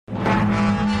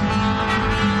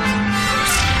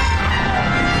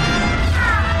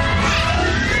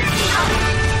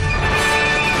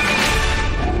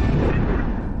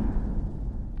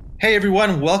Hey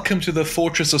everyone, welcome to the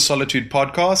Fortress of Solitude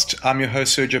podcast. I'm your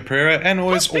host Sergio Pereira, and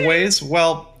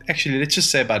actually, let's just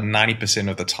say about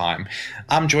 90% of the time,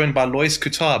 I'm joined by Lois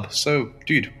Kutab. So,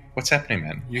 dude, what's happening,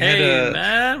 man?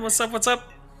 Man, what's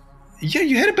up? Yeah,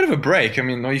 you had a bit of a break. I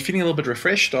mean, are you feeling a little bit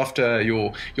refreshed after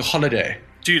your holiday?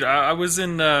 Dude, I was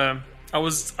kind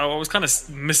of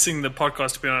missing the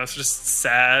podcast, to be honest. Just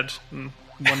sad and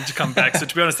wanted to come back. So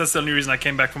to be honest, that's the only reason I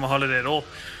came back from a holiday at all.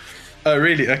 Oh,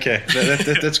 really? Okay,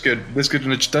 that's good. That's good.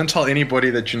 Don't tell anybody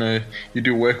that you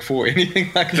do work for anything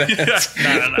like that.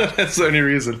 No. That's the only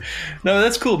reason. No,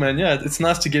 that's cool, man. Yeah, it's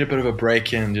nice to get a bit of a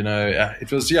break, and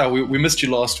it was. Yeah, we missed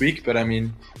you last week, but I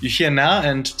mean, you're here now,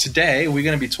 and today we're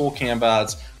going to be talking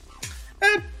about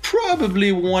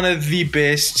probably one of the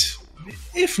best,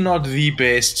 if not the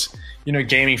best,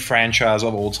 gaming franchise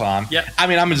of all time. Yeah. I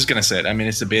mean, I'm just going to say it. I mean,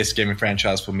 it's the best gaming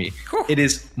franchise for me. Cool. It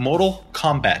is Mortal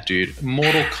Kombat, dude.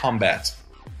 Mortal Kombat.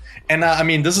 And I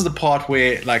mean, this is the part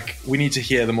where, we need to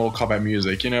hear the Mortal Kombat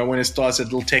music. When it starts that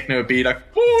little techno beat,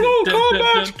 Mortal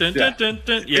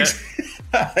Kombat!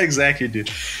 Yeah. Exactly, dude.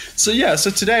 So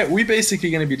today we're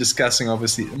basically going to be discussing,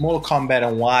 obviously, Mortal Kombat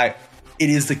and why it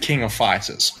is the king of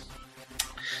fighters.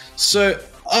 So,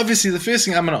 obviously, the first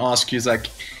thing I'm going to ask you is,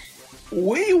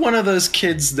 were you one of those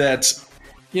kids that,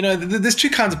 there's two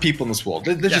kinds of people in this world.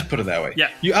 Let's just put it that way. Yeah.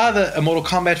 You're either a Mortal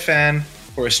Kombat fan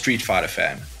or a Street Fighter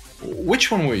fan.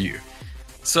 Which one were you?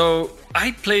 So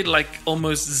I played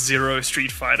almost zero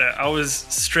Street Fighter. I was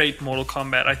straight Mortal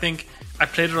Kombat. I think I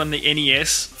played it on the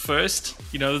NES first.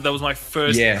 That was my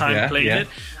first time playing it.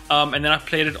 And then I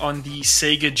played it on the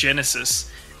Sega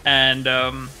Genesis. And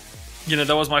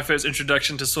that was my first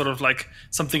introduction to sort of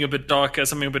something a bit darker,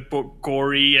 something a bit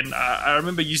gory. And I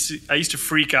remember I used to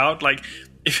freak out.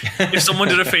 If someone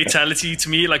did a fatality to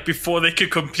me, before they could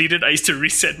complete it, I used to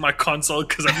reset my console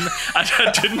because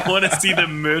I didn't want to see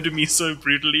them murder me so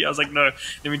brutally. I was like, no,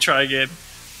 let me try again.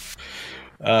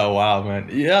 Oh, wow, man.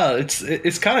 Yeah,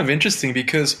 it's kind of interesting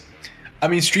because, I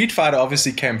mean, Street Fighter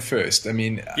obviously came first. I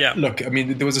mean, look, I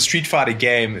mean, there was a Street Fighter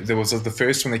game. There was the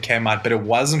first one that came out, but it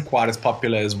wasn't quite as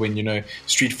popular as when,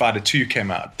 Street Fighter 2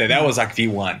 came out. That was the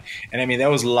one. And I mean,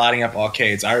 that was lighting up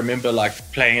arcades. I remember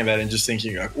playing that and just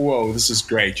thinking whoa, this is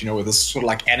great. With this sort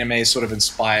of anime sort of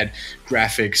inspired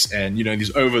graphics and,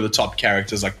 these over the top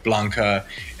characters like Blanka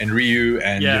and Ryu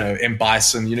and, M.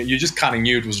 Bison. You just kind of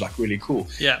knew it was really cool.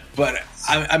 Yeah. But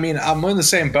I mean, I'm in the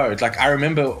same boat. I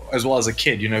remember as well as a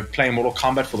kid, playing Mortal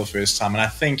Kombat for the first time. And I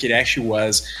think it actually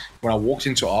was when I walked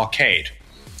into arcade.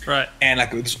 Right. And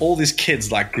there's all these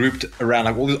kids grouped around,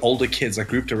 all these older kids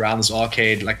grouped around this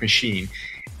arcade machine.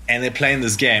 And they're playing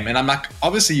this game. And I'm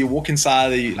obviously you walk inside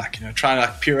the, trying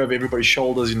to peer over everybody's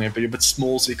shoulders, but you're a bit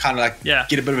small. So you kind of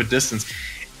get a bit of a distance.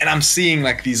 And I'm seeing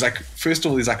these first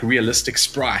of all these realistic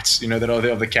sprites, that are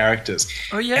there of the characters.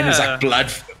 Oh yeah. And there's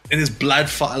blood. And there's blood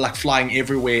flying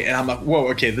everywhere, and I'm like, whoa,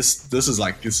 okay, this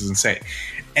is insane.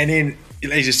 And then,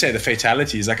 as you say, the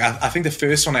fatalities. I think the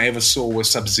first one I ever saw was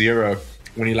Sub-Zero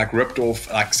when he ripped off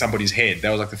somebody's head. That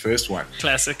was the first one.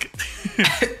 Classic.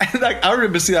 And I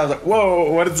remember seeing, I was like,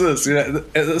 whoa, what is this?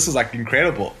 This is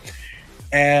incredible.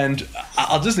 And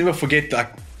I'll just never forget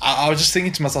I was just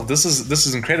thinking to myself, this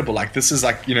is incredible. This is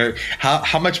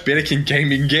how much better can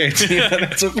gaming get?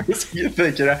 That's what you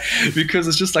think, because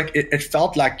it's just it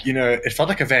felt it felt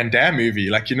like a Van Damme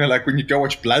movie, when you go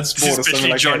watch Bloodsport or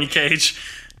something like Johnny that. Cage.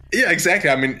 Yeah,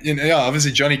 exactly. I mean,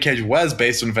 obviously Johnny Cage was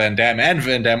based on Van Damme, and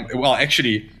Van Damme. Well,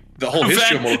 actually, the whole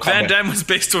history of Mortal Kombat. Van Damme was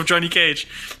based off Johnny Cage.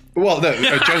 Well, no,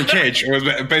 Johnny Cage was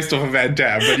based off of Van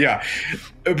Damme, but yeah.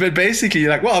 But basically,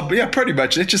 pretty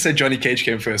much. Let's just say Johnny Cage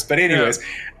came first. But anyways. Yeah.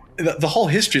 The whole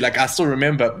history, I still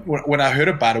remember when I heard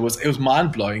about it was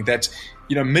mind blowing that,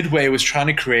 Midway was trying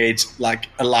to create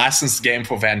a licensed game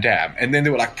for Van Damme, and then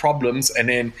there were problems, and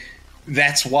then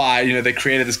that's why they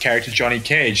created this character Johnny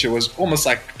Cage. It was almost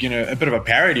a bit of a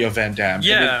parody of Van Damme.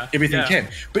 Yeah, everything came.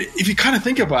 But if you kind of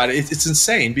think about it, it's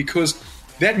insane because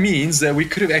that means that we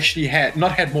could have actually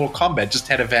not had Mortal Kombat, just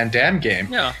had a Van Damme game.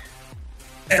 Yeah,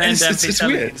 and it's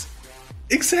weird.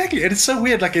 Exactly, and it's so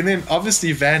weird. And then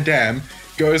obviously Van Damme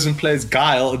goes and plays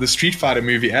Guile in the Street Fighter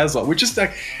movie as well, which is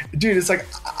dude, it's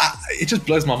it just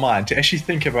blows my mind to actually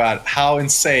think about how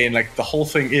insane the whole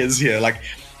thing is here.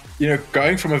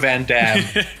 Going from a Van Damme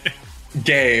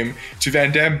game to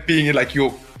Van Damme being in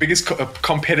your biggest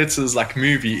competitors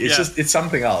movie. It's it's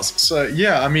something else. So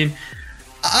yeah, I mean,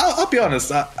 I'll be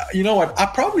honest. You know what? I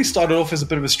probably started off as a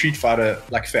bit of a Street Fighter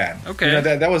fan. Okay,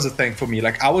 that was the thing for me.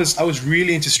 I was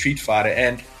really into Street Fighter,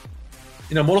 and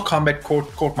Mortal Kombat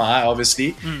caught my eye,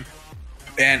 obviously.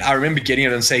 And I remember getting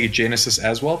it on Sega Genesis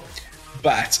as well.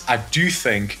 But I do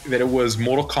think that it was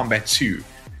Mortal Kombat 2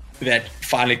 that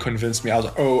finally convinced me. I was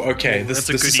like, oh, okay, this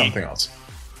is something else.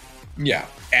 Yeah,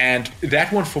 and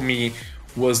that one for me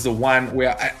was the one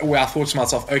where I thought to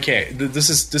myself, okay, this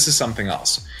is something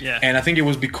else. Yeah. And I think it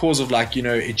was because of like,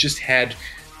 it just had,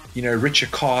 richer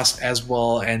cast as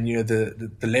well, and the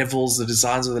levels, the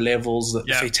designs of the levels, the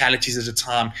fatalities at the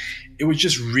time. It was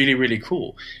just really, really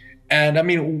cool. And I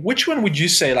mean, which one would you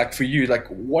say, like for you, like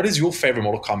what is your favorite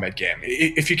Mortal Kombat game?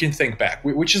 If you can think back,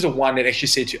 which is the one that actually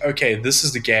said to you, okay, this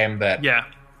is the game that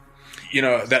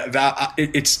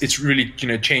it's really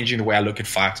changing the way I look at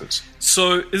fighters.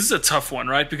 So this is a tough one,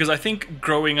 right? Because I think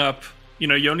growing up,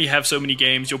 you only have so many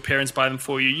games. Your parents buy them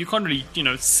for you. You can't really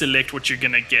select what you're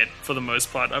gonna get for the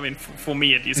most part. I mean, for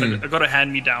me at least, I got a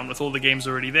hand me down with all the games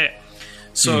already there.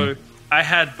 So I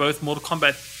had both Mortal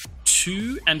Kombat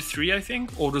 2 and 3, I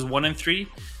think, or it was 1 and 3,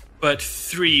 but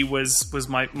 3 was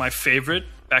my favorite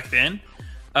back then.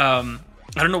 I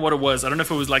don't know what it was. I don't know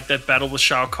if it was like that battle with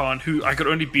Shao Kahn, who I could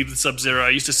only beat with Sub-Zero. I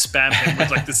used to spam him with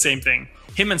like the same thing.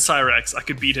 Him and Cyrax, I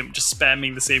could beat him just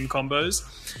spamming the same combos.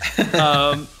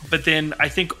 But then I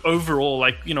think overall,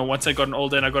 like, once I got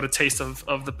older and I got a taste of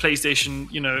the PlayStation,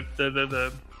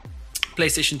 the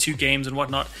PlayStation 2 games and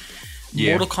whatnot,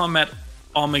 Mortal Kombat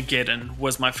Armageddon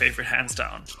was my favorite, hands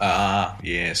down.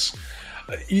 Yes.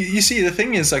 You see, the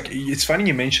thing is, like, it's funny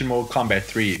you mentioned Mortal Kombat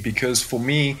 3, because for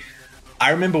me,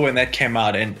 I remember when that came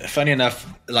out, and funny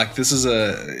enough, like it's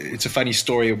a funny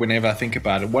story whenever I think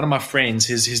about it. One of my friends,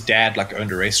 his dad like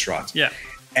owned a restaurant. Yeah.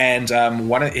 And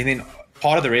then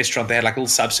part of the restaurant, they had like a little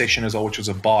subsection as well, which was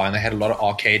a bar, and they had a lot of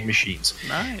arcade machines.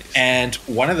 Nice. And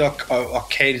one of the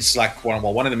arcades, like one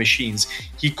of the machines,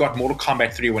 he got Mortal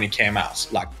Kombat 3 when it came out,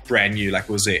 like brand new, like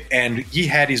was there. And he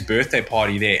had his birthday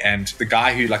party there, and the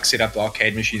guy who like set up the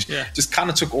arcade machines just kind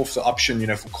of took off the option,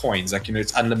 for coins, like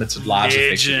it's unlimited lives.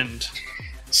 Legend.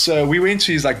 So we went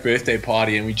to his like birthday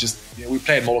party, and we just we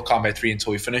played Mortal Kombat 3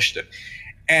 until we finished it.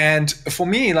 And for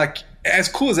me, like, as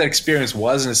cool as that experience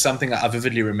was, and it's something I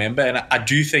vividly remember, and I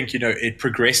do think it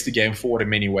progressed the game forward in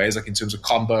many ways, like in terms of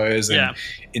combos and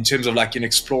in terms of like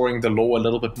exploring the lore a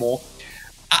little bit more.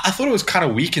 I thought it was kind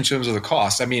of weak in terms of the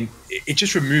cast. I mean, it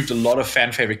just removed a lot of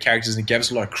fan favorite characters and gave us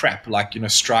a lot of crap, like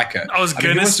Stryker. I was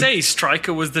gonna say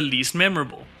Stryker was the least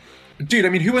memorable. Dude, I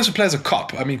mean, who wants to play as a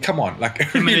cop? I mean, come on. Like,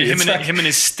 him and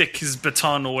his stick, his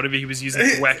baton, or whatever he was using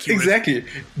to whack you exactly.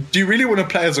 Do you really want to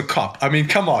play as a cop? I mean,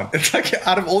 come on. It's like,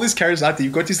 out of all these characters out there,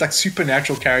 you've got these like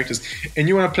supernatural characters, and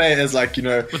you want to play as like,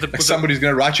 somebody who's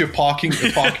going to write you a parking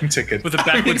ticket. With a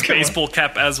backwards baseball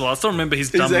cap as well. I still remember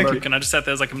his dumb look, and I just sat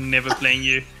there, I was like, I'm never playing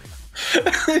you.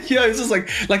 Yeah, it's just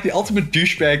like the ultimate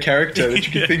douchebag character that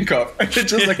you can think of. It's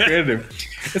just like created him.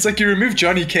 It's like you remove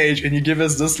Johnny Cage and you give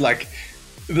us this like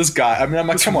this guy. I mean, I'm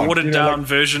like, come on, watered down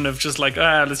version of just like,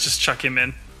 let's just chuck him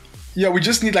in. Yeah, we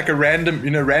just need like a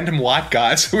random white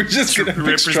guy. So we just get a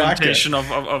representation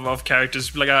of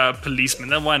characters, like a policeman.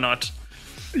 Then why not?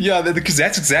 Yeah, because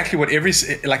that's exactly what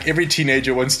every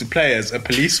teenager wants to play, as a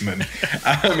policeman.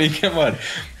 I mean, come on.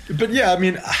 But yeah, I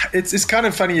mean, it's kind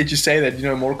of funny that you say that,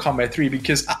 Mortal Kombat 3,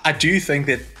 because I do think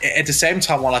that at the same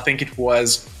time, while I think it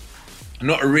was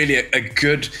not really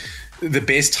the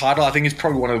best title, I think it's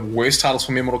probably one of the worst titles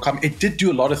for me, Mortal Kombat. It did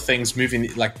do a lot of things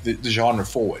moving like the genre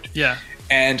forward. Yeah.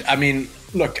 And I mean,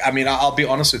 look, I'll be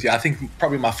honest with you. I think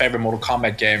probably my favorite Mortal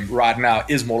Kombat game right now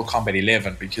is Mortal Kombat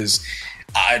 11, because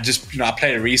I just, I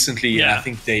played it recently, and I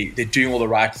think they're doing all the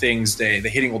right things. They're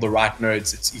hitting all the right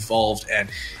notes. It's evolved, and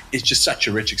it's just such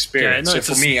a rich experience. Yeah, no,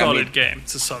 so for me, solid game.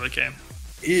 It's a solid game.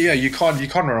 Yeah, you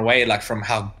can't run away like from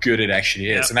how good it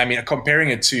actually is. And I mean, comparing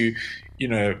it to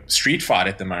Street Fighter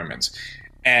at the moment,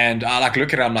 and I like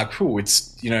look at it, I'm like, ooh,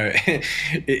 it's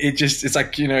it's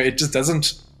like it just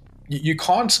doesn't. You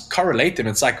can't correlate them.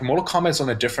 It's like Mortal Kombat's on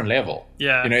a different level.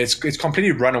 Yeah, it's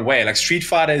completely run away. Like Street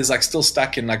Fighter is like still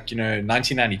stuck in like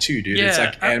 1992, dude. Yeah, it's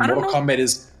like, and Mortal Kombat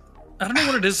is. I don't know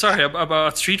what it is. Sorry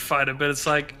about Street Fighter, but it's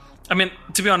like, I mean,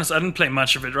 to be honest, I didn't play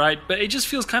much of it, right? But it just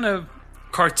feels kind of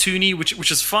cartoony, which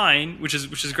is fine, which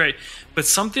is great. But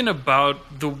something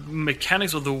about the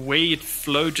mechanics or the way it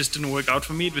flowed just didn't work out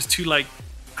for me. It was too like,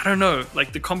 I don't know,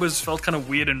 like the combos felt kind of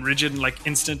weird and rigid and like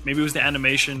instant. Maybe it was the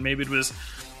animation. Maybe it was.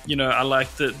 I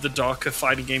like the darker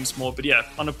fighting games more. But yeah,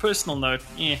 on a personal note,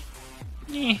 Yeah,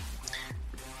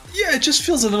 it just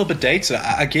feels a little bit dated.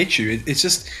 I get you. It's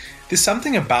just, there's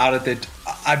something about it that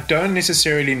I don't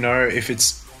necessarily know if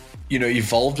it's,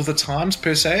 evolved with the times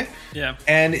per se. Yeah.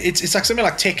 And it's like something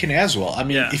like Tekken as well. I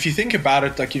mean, if you think about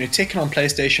it, like, Tekken on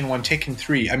PlayStation 1, Tekken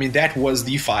 3, I mean, that was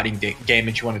the fighting game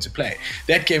that you wanted to play.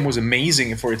 That game was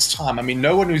amazing for its time. I mean,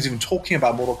 no one was even talking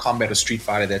about Mortal Kombat or Street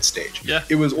Fighter at that stage. Yeah.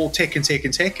 It was all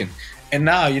Tekken. And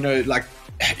now, like,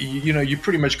 you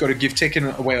pretty much got to give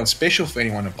Tekken away on special for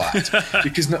anyone to buy it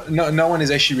because no one is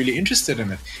actually really interested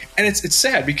in it. And it's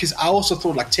sad because I also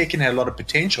thought like Tekken had a lot of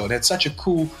potential. It had such a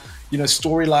cool,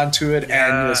 storyline to it,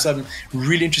 and some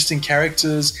really interesting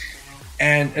characters.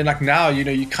 And like now,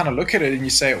 you kind of look at it and you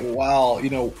say, well,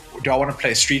 do I want to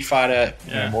play Street Fighter,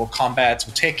 Mortal Kombat,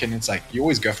 or Tekken? It's like you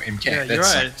always go for MK. Yeah,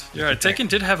 you're right. Tekken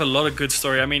did have a lot of good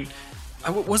story. I mean,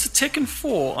 was it Tekken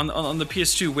 4 on the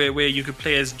PS2 where you could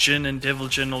play as Jin and Devil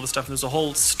Jin and all the stuff, and there's a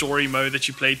whole story mode that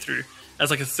you played through as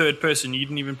like a third person. You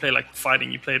didn't even play like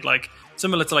fighting. You played like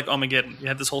similar to like Armageddon. You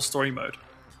had this whole story mode.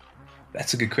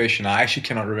 That's a good question. I actually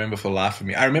cannot remember for the life of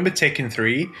me. I remember Tekken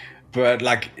 3, but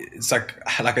it's like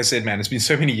I said, man, it's been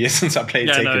so many years since I played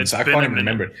Tekken, so I can't even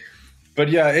remember it. But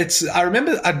yeah,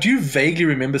 I do vaguely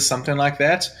remember something like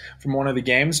that from one of the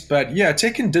games. But yeah,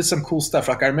 Tekken did some cool stuff.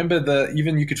 Like I remember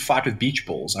even you could fight with beach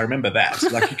balls. I remember that.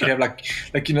 Like you could have like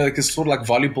this sort of like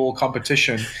volleyball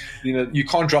competition. You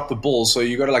can't drop the ball, so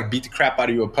you got to like beat the crap out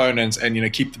of your opponents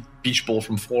and keep the beach ball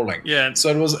from falling. Yeah. So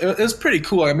it was pretty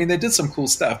cool. I mean, they did some cool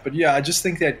stuff. But yeah, I just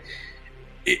think that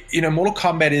Mortal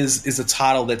Kombat is a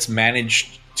title that's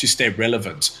managed to stay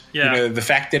relevant. Yeah. The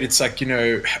fact that it's like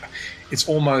it's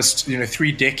almost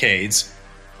 3 decades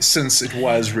since it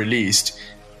was released,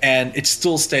 and it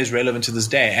still stays relevant to this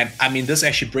day. And I mean, this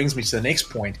actually brings me to the next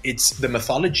point. It's the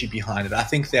mythology behind it. I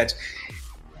think that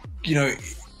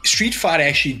Street Fighter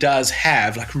actually does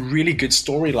have like really good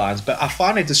storylines, but I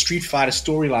find that the Street Fighter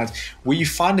storylines where you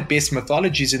find the best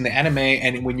mythologies in the anime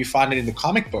and when you find it in the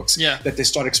comic books, that they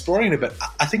start exploring it. But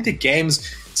I think the games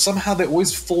somehow they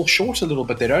always fall short a little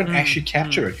bit. They don't actually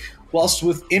capture it. Whilst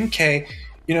with MK,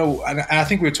 and I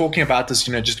think we were talking about this,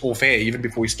 just off air, even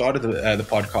before we started the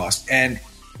podcast. And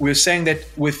we were saying that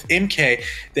with MK,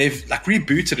 they've like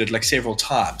rebooted it like several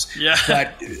times. Yeah.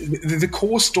 But the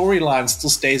core storyline still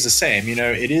stays the same.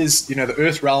 It is, the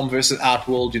Earth realm versus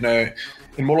Outworld, in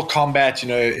Mortal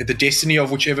Kombat, the destiny of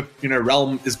whichever,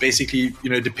 realm is basically,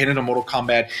 dependent on Mortal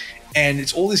Kombat. And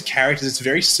it's all these characters. It's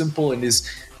very simple, and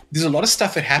there's a lot of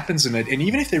stuff that happens in it. And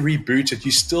even if they reboot it,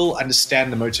 you still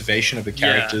understand the motivation of the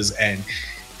characters. Yeah. And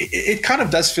it kind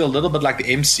of does feel a little bit like the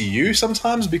MCU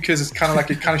sometimes, because it's kind of like,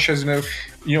 it kind of shows,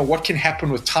 what can happen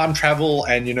with time travel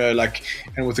and,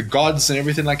 and with the gods and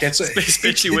everything like that. So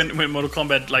especially when Mortal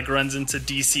Kombat like runs into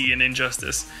DC and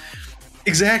Injustice.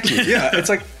 Exactly. Yeah. It's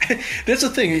like, that's the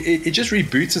thing. It just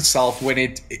reboots itself when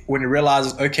it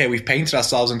realizes, okay, we've painted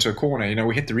ourselves into a corner,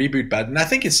 we hit the reboot button. I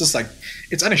think it's just like,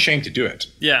 it's unashamed to do it.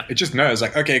 Yeah. It just knows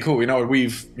like, okay, cool.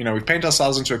 We've painted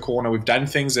ourselves into a corner. We've done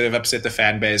things that have upset the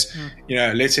fan base.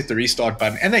 Let's hit the restart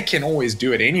button. And they can always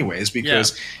do it anyways,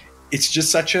 because it's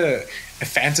just such a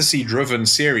fantasy-driven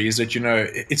series that,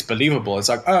 it's believable. It's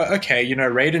like, oh, okay,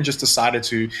 Raiden just decided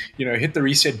to, hit the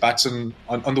reset button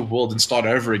on the world and start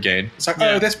over again. It's like,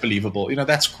 oh, that's believable.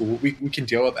 That's cool. We can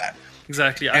deal with that.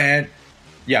 Exactly. Go ahead,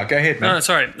 man. No,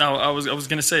 sorry. No, I was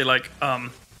going to say, like,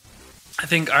 I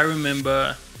think I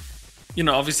remember,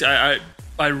 obviously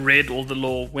I read all the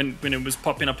lore when it was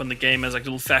popping up on the game as like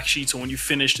little fact sheets, or when you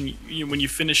finished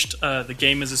the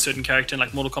game as a certain character in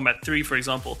like Mortal Kombat 3, for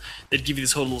example, they'd give you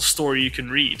this whole little story you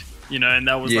can read, and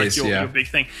that was your big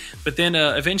thing. But then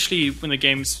eventually when the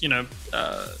games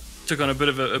took on a bit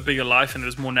of a bigger life and there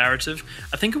was more narrative,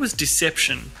 I think it was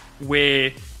Deception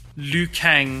where Liu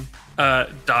Kang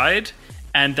died.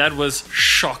 And that was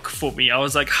shock for me. I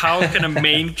was like, how can a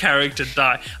main character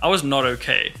die? I was not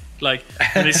okay. Like,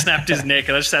 when they snapped his neck,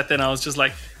 and I just sat there and I was just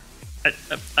like,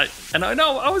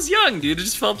 I was young, dude. It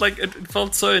just felt like, it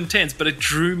felt so intense, but it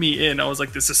drew me in. I was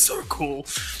like, this is so cool.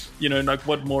 Like,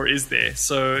 what more is there?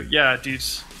 So, yeah, dude,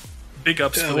 big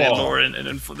ups for their lore, and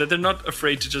that they're not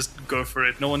afraid to just go for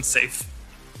it. No one's safe.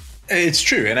 It's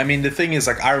true. And I mean, the thing is,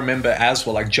 like, I remember as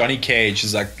well, like, Johnny Cage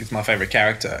is my favorite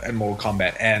character in Mortal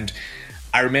Kombat. And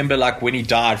I remember like when he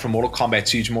died from Mortal Kombat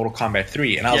 2 to Mortal Kombat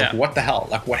 3, and I was like, what the hell?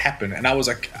 Like, what happened? And I was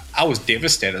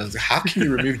devastated. I was like, how can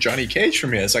you remove Johnny Cage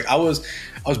from here? It's like I was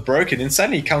broken. And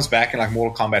suddenly he comes back in like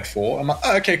Mortal Kombat 4. I'm like,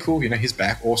 oh, okay, cool. He's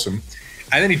back. Awesome.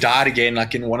 And then he died again,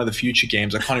 like in one of the future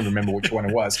games. I can't even remember which one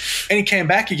it was. And he came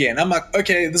back again. I'm like,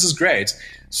 okay, this is great.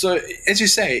 So as you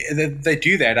say, they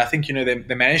do that. I think,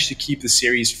 they manage to keep the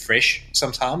series fresh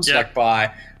sometimes, like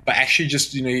by actually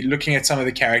just, looking at some of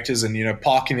the characters and,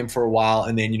 parking them for a while,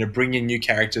 and then, bring in new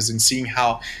characters and seeing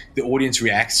how the audience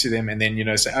reacts to them. And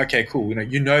then, say, okay, cool.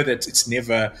 That it's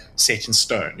never set in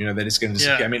stone, that it's going to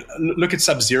disappear. Yeah. I mean, look at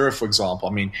Sub-Zero, for example.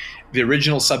 I mean, the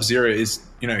original Sub-Zero is,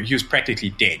 he was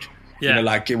practically dead. Yeah. You know,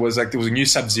 like there was a new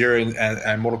Sub-Zero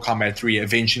in Mortal Kombat 3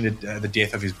 avenging the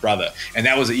death of his brother, and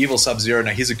that was an evil Sub-Zero.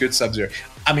 Now he's a good Sub-Zero.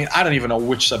 I mean, I don't even know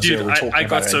which Sub-Zero we're talking about. I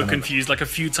got so confused. Like a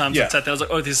few times I sat there, I was like,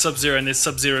 oh, there's Sub-Zero and there's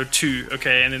Sub-Zero 2,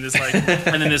 okay, and then there's like,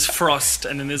 and then there's Frost,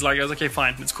 and then there's like, I was like, okay,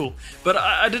 fine, it's cool. But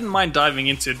I didn't mind diving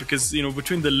into it because, you know,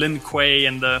 between the Lin Kuei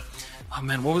and the, oh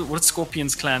man, what's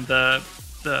Scorpion's clan? The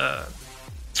I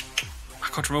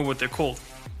can't remember what they're called.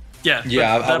 Yeah,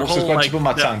 I also got tip on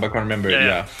my tongue, but I can't remember it.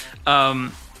 Yeah.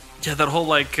 That whole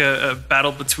like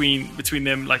battle between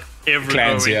them, like ever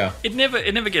clans, going. It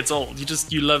never gets old.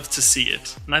 You love to see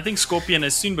it, and I think Scorpion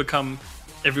has soon become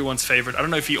everyone's favorite. I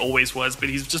don't know if he always was, but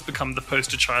he's just become the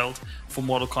poster child for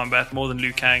Mortal Kombat more than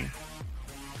Liu Kang.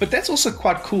 But that's also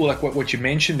quite cool, like what you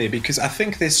mentioned there, because I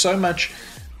think there's so much,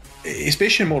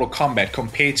 especially in Mortal Kombat,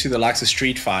 compared to the likes of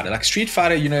Street Fighter. Like Street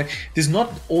Fighter, you know, there's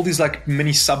not all these like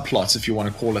mini subplots, if you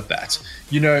want to call it that.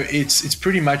 You know, it's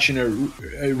pretty much, you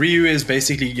know, Ryu is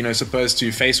basically, you know, supposed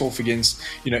to face off against,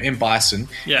 you know, M. Bison,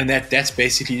 and that's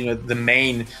basically, you know, the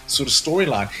main sort of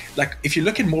storyline. Like if you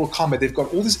look at Mortal Kombat, they've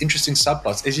got all these interesting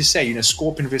subplots, as you say, you know,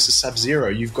 Scorpion versus Sub-Zero.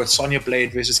 You've got Sonya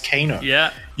Blade versus Kano.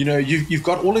 Yeah. You know, you've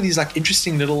got all of these like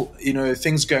interesting little, you know,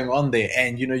 things going on there,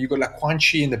 and you know, you've got like Quan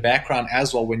Chi in the background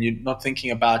as well when you're not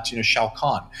thinking about, you know, Shao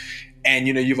Kahn. And,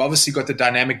 you know, you've obviously got the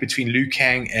dynamic between Liu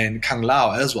Kang and Kung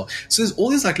Lao as well. So there's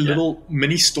all these like little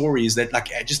mini stories that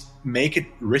like just make it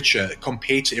richer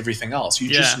compared to everything else. You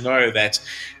just know that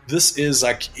this is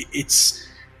like, it's,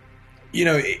 you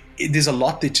know, there's a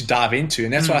lot there to dive into.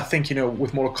 And that's why I think, you know,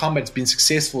 with Mortal Kombat, it's been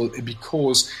successful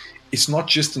because it's not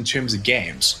just in terms of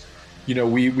games. You know,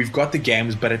 we've got the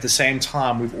games, but at the same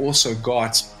time, we've also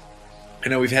got, you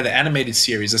know, we've had the animated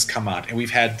series that's come out, and we've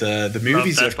had the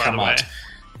movies that have come out.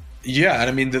 Yeah, and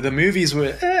I mean, the movies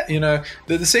were, you know,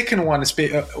 the second one is,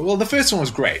 well, the first one was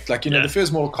great. Like, you know, the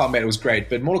first Mortal Kombat was great,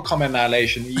 but Mortal Kombat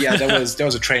Annihilation, that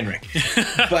was a train wreck.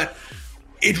 But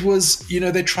it was, you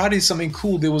know, they tried to do something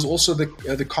cool. There was also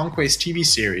the Conquest TV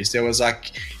series. There was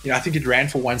like, you know, I think it ran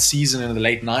for one season in the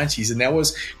late 90s, and that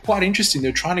was quite interesting.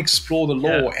 They're trying to explore the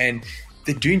lore, and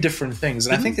they're doing different things.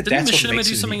 And I think that's what makes it Didn't Machinima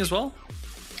do something as well?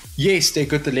 Yes, they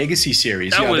got the Legacy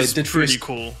series. That was pretty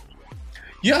cool.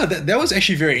 Yeah, that was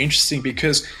actually very interesting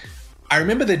because I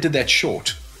remember they did that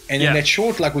short, and then that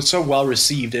short like was so well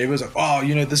received. It was like, oh,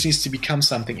 you know, this needs to become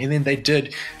something. And then they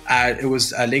did. It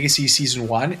was Legacy season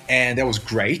 1, and that was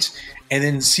great. And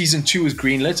then season 2 was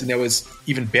greenlit, and that was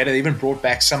even better. They even brought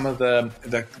back some of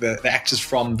the actors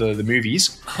from the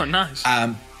movies. Oh, nice.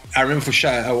 I remember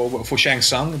for Shang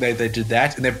Tsung, they did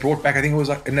that, and they brought back, I think it was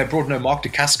like, and they brought Mark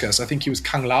Dacascos. I think he was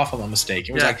Kung Lao, if I'm not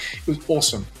mistaken. It was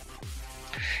awesome.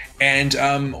 And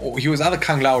he was either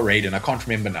Kung Lao or Raiden, I can't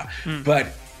remember now.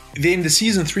 But then the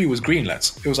season 3 was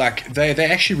greenlit. It was like they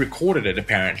actually recorded it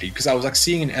apparently, because I was like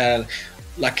seeing an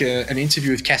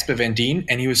interview with Casper Van Dien,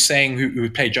 and he was saying who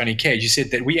would play Johnny Cage. He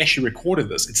said that we actually recorded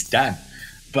this, it's done,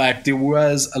 but there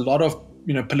was a lot of,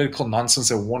 you know, political nonsense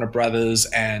at Warner Brothers,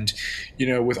 and, you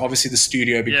know, with obviously the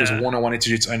studio, because Warner wanted to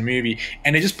do its own movie,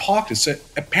 and they just parked it. So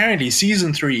apparently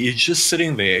season 3 is just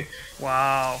sitting there.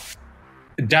 Wow.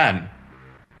 Done.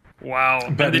 Wow.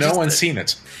 But no one's seen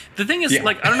it. The thing is,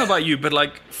 like, I don't know about you, but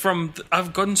like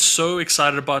I've gotten so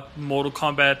excited about Mortal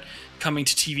Kombat coming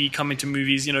to TV, coming to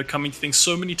movies, you know, coming to things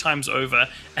so many times over,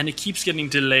 and it keeps getting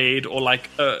delayed, or like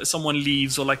someone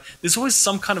leaves, or like there's always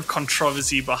some kind of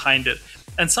controversy behind it.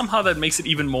 And somehow that makes it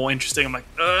even more interesting. I'm like,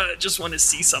 I just want to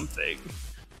see something.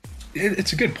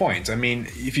 It's a good point. I mean,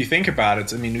 if you think about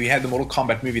it, I mean, we had the Mortal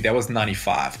Kombat movie, that was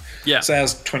 95. Yeah. So that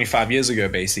was 25 years ago,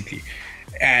 basically.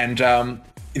 And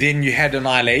then you had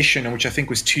Annihilation, which I think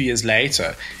was 2 years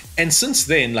later. And since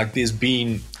then, like, there's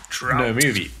been no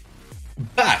movie.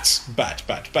 But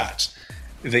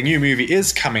the new movie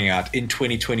is coming out in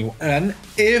 2021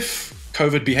 if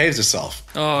COVID behaves itself.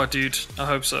 Oh, dude, I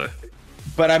hope so.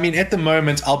 But I mean, at the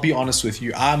moment, I'll be honest with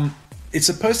you, it's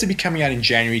supposed to be coming out in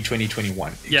January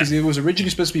 2021. Because it was originally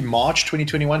supposed to be March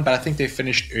 2021, but I think they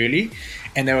finished early.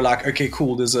 And they were like, okay,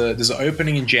 cool, there's an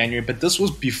opening in January, but this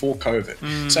was before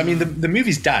COVID. So I mean, the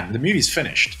movie's done. The movie's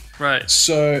finished. Right.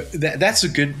 So that's a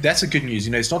good news.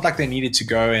 You know, it's not like they needed to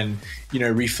go and, you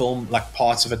know, refilm like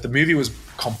parts of it. The movie was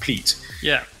complete.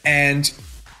 Yeah. And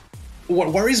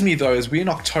what worries me though is we're in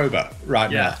October right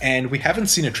now, and we haven't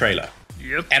seen a trailer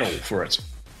at all for it.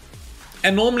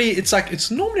 And normally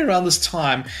it's normally around this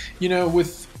time, you know,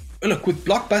 with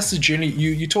blockbusters generally,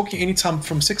 you're talking anytime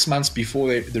from 6 months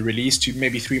before they're released to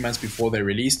maybe 3 months before they're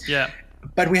released. Yeah.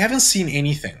 But we haven't seen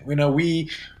anything. You know, we've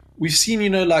seen,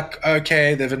 you know, like,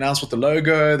 okay, they've announced what the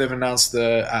logo, they've announced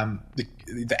the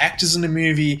actors in the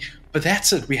movie, But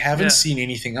that's it. We haven't seen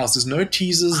anything else. There's no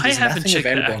teasers. There's haven't nothing checked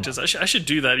available. The actors. I should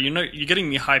do that. You're getting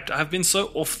me hyped. I've been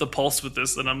so off the pulse with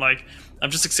this that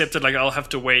I've just accepted I'll have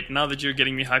to wait. Now that you're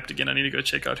getting me hyped again, I need to go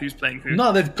check out who's playing who.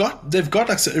 No, they've got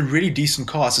a really decent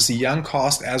cast. It's a young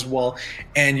cast as well.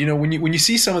 And when you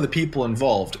see some of the people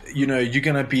involved, you're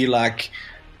gonna be like,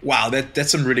 wow,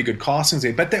 that's some really good castings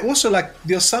there. But they also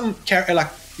there's some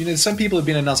some people have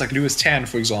been announced, like Lewis Tan,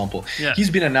 for example. Yeah.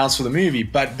 He's been announced for the movie,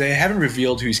 but they haven't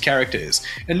revealed who his character is.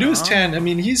 And Lewis Tan,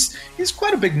 he's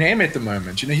quite a big name at the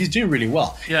moment. He's doing really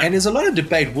well. Yeah. And there's a lot of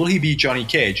debate, will he be Johnny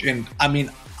Cage? And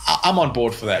I'm on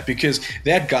board for that, because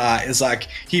that guy is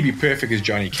he'd be perfect as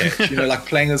Johnny Cage.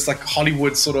 Playing this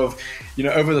Hollywood sort of,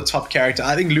 over the top character.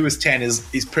 I think Lewis Tan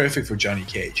is perfect for Johnny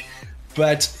Cage.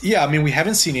 But yeah, we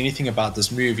haven't seen anything about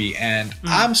this movie, and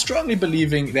I'm strongly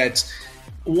believing that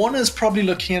Warner's probably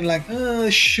looking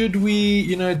at should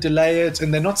we, delay it?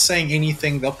 And they're not saying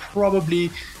anything. They'll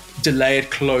probably delay it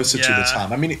closer to the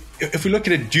time. If we look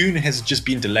at it, Dune has just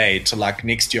been delayed to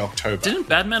next year, October. Didn't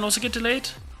Batman also get delayed?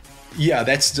 Yeah,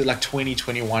 that's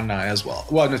 2021 now as well.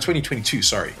 Well, no, 2022,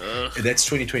 sorry. That's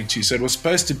 2022. So it was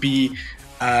supposed to be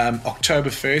October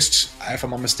 1st, if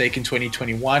I'm not mistaken,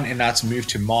 2021, and now it's moved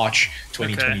to March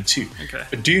 2022. Okay.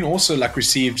 But Dune also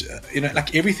received,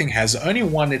 everything has. The only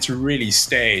one that's really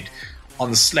stayed on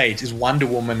the slate is Wonder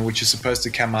Woman, which is supposed to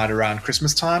come out around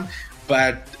Christmas time.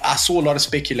 But I saw a lot of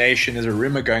speculation. There's a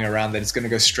rumor going around that it's going to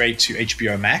go straight to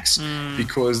HBO Max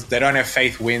because they don't have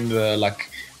faith when the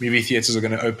movie theaters are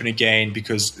going to open again,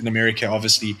 because in America,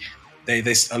 obviously, they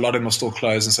a lot of them are still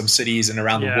closed in some cities and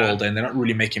around the world, and they're not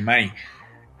really making money.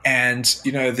 And,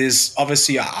 there's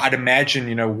obviously, I'd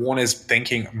imagine, Warner's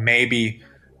thinking maybe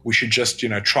we should just,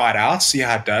 try it out, see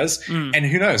how it does. And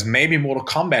who knows, maybe Mortal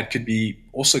Kombat could be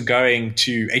also going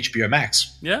to HBO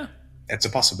Max. Yeah. That's a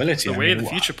possibility. It's the way of the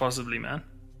future, possibly, man.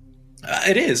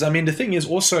 It is. The thing is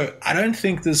also, I don't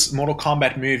think this Mortal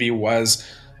Kombat movie was,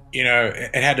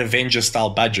 it had Avenger-style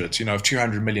budget, of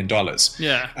 $200 million.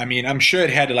 Yeah. I'm sure it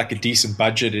had a decent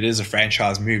budget. It is a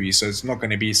franchise movie, so it's not going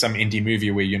to be some indie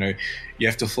movie where, you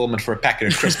have to film it for a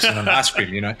packet of crisps and an ice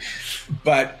cream,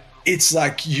 But it's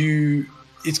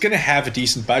it's going to have a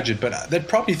decent budget, but they'd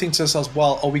probably think to themselves,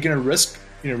 well, are we going to risk,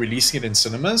 releasing it in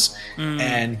cinemas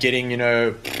and getting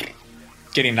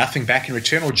nothing back in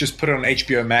return, or just put it on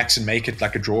HBO Max and make it a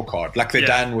draw card, like they've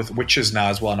done with Witches now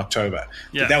as well in October.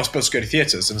 Yeah. That was supposed to go to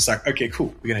theaters, and it's okay,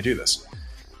 cool, we're going to do this.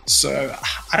 So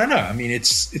I don't know.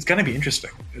 It's going to be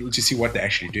interesting to see what they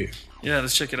actually do. Yeah,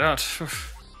 let's check it out.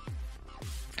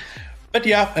 But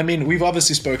yeah, we've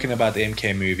obviously spoken about the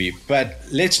MK movie, but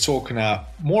let's talk now,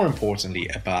 more importantly,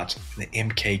 about the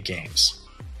MK games.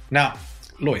 Now,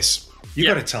 Lois, you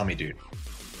got to tell me, dude.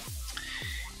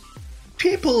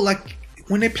 People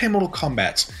when they play Mortal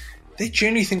Kombat, they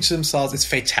generally think to themselves, it's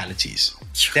fatalities.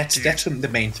 That's the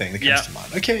main thing that comes to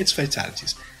mind. Okay, it's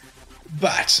fatalities.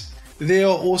 But there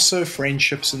are also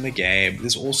friendships in the game.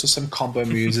 There's also some combo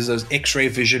moves. There's those X-ray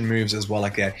vision moves as well,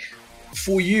 like that.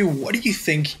 For you, what do you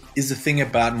think is the thing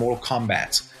about Mortal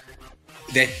Kombat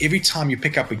that every time you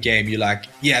pick up a game, you're like,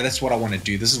 yeah, that's what I want to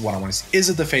do. This is what I want to see. Is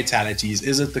it the fatalities?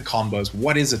 Is it the combos?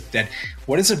 What is it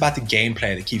about the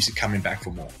gameplay that keeps you coming back for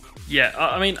more? Yeah,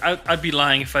 I'd be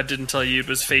lying if I didn't tell you it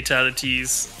was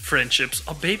fatalities, friendships.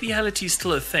 Are babyalities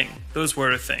still a thing? Those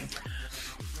were a thing.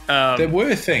 They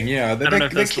were a thing, yeah. I don't know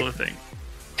if that's still a thing.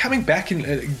 Coming back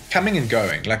and coming and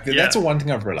going. That's the one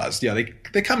thing I've realized. Yeah,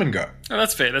 they come and go. Oh,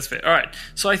 that's fair. All right.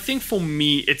 So I think for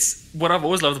me, it's what I've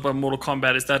always loved about Mortal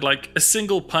Kombat is that a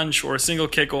single punch or a single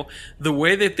kick, or the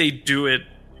way that they do it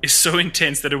is so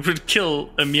intense that it would kill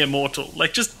a mere mortal.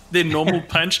 Just their normal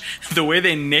punch, the way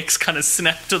their necks kind of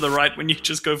snap to the right when you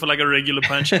just go for a regular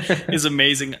punch is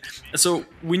amazing. So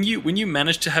when you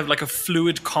manage to have a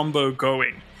fluid combo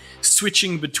going,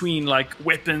 switching between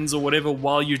weapons or whatever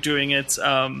while you're doing it,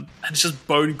 and it's just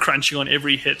bone crunching on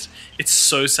every hit, it's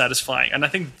so satisfying. And I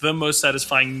think the most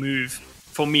satisfying move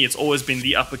for me, it's always been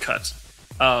the uppercut.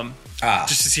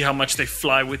 Just to see how much they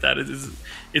fly with that.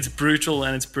 It's brutal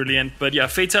and it's brilliant. But yeah,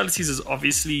 fatalities is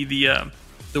obviously the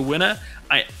winner.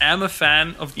 I am a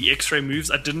fan of the X-ray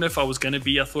moves. I didn't know if I was going to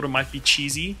be. I thought it might be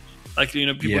cheesy. People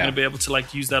are going to be able to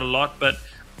use that a lot. But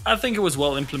I think it was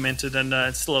well implemented, and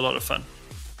it's still a lot of fun.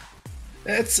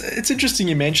 It's interesting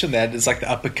you mentioned that. It's the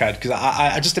uppercut, because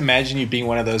I just imagine you being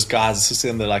one of those guys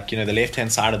sitting on the the left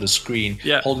hand side of the screen,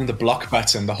 holding the block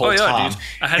button the whole time,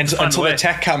 until the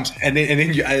attack comes, and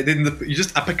then you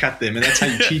just uppercut them, and that's how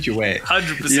you cheat your way.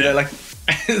 100%.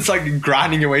 It's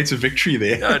grinding your way to victory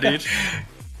there. Yeah, dude.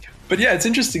 But yeah, it's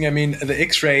interesting. I mean, the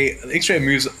X-ray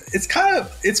moves,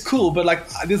 it's cool, but like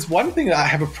there's one thing that I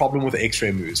have a problem with the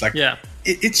X-ray moves. Like, yeah,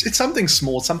 it's something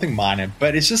small, something minor,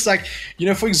 but it's just like,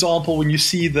 for example, when you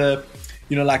see the,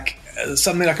 like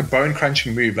something like a bone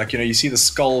crunching move, like, you see the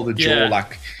skull, the jaw,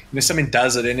 like, something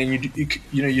does it, and then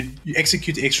you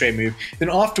execute the X-ray move. Then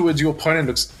afterwards, your opponent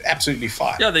looks absolutely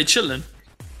fine. Yeah, they're chilling.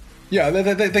 Yeah,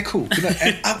 they're cool.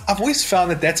 And I've always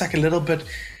found that that's like a little bit,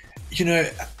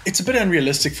 it's a bit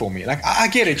unrealistic for me. Like, I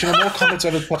get it. Mortal Kombat's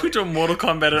over the top. Put your Mortal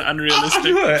Kombat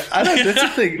unrealistic. I know. That's the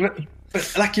thing.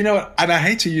 But like, and I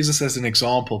hate to use this as an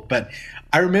example, but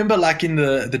I remember like in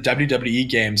the WWE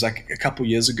games, like a couple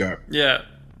years ago. Yeah.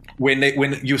 When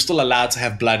you're still allowed to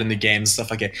have blood in the game and stuff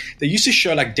like that, they used to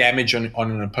show like damage on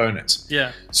an opponent.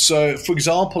 Yeah. So for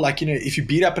example, like, if you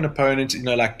beat up an opponent,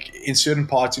 like in certain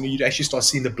parts, you'd actually start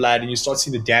seeing the blood and you start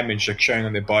seeing the damage like showing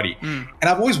on their body. And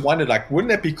I've always wondered, like, wouldn't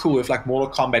that be cool if like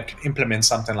Mortal Kombat could implement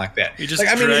something like that? You just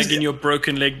dragging your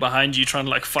broken leg behind you trying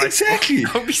to like fight. Exactly.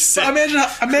 That would be sick.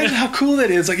 Imagine how cool that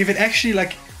is. Like if it actually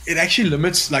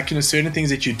limits like certain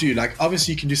things that you do. Like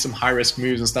obviously you can do some high risk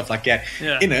moves and stuff like that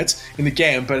in the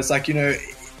game, but it's like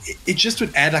it just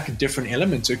would add like a different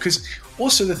element to it. Because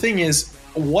also the thing is,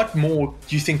 what more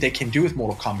do you think they can do with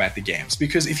Mortal Kombat the games?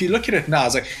 Because if you look at it now,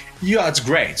 it's like, yeah, it's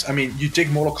great. I mean, you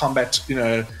dig Mortal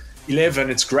Kombat 11,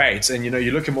 it's great, and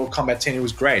you look at Mortal Kombat 10, it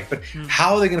was great. But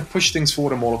how are they going to push things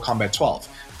forward in Mortal Kombat 12?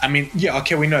 I mean, yeah,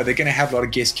 okay, we know they're going to have a lot of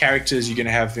guest characters. You're going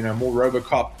to have, more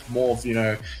RoboCop, more of,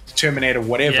 Terminator,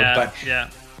 whatever. But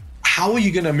how are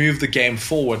you going to move the game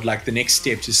forward? Like the next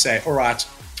step to say, all right,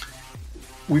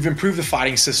 we've improved the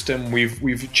fighting system.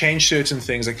 We've changed certain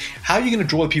things. Like, how are you going to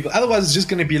draw the people? Otherwise, it's just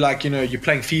going to be like, you're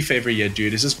playing FIFA every year,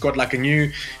 dude. It's just got like a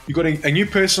new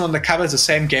person on the cover. It's the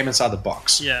same game inside the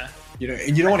box. Yeah.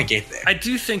 And you don't want to get there. I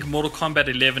do think Mortal Kombat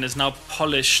 11 is now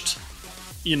polished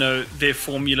their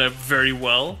formula very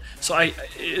well. So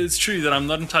it's true that I'm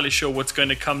not entirely sure what's going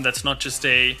to come that's not just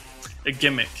a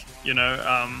gimmick, and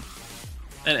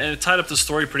it tied up the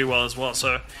story pretty well as well.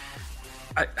 So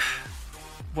a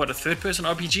third-person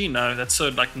RPG? No, that's so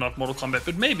like not Mortal Kombat.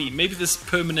 But maybe this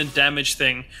permanent damage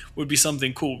thing would be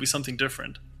something cool, be something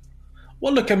different.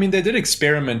 Well, look, I mean, they did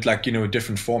experiment like, with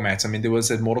different formats. I mean, there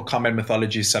was a Mortal Kombat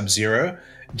Mythology Sub-Zero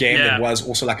game that was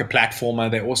also like a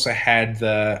platformer. They also had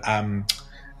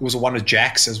it was one with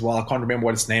Jax as well. I can't remember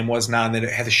what its name was now. And then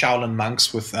it had the Shaolin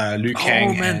monks with Liu Kang.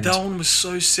 Oh man, that one was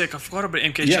so sick. I forgot about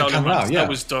MK Shaolin monks. That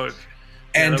was dope.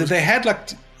 And they had like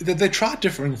they tried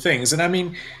different things. And I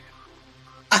mean,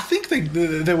 I think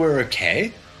they were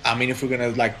okay. I mean, if we're gonna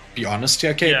like be honest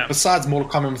here, okay. Yeah. Besides Mortal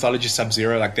Kombat Mythology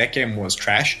Sub-Zero, like that game was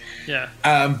trash. Yeah.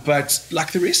 But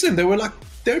like the rest of them,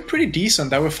 they were pretty decent.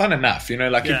 They were fun enough,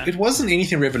 it wasn't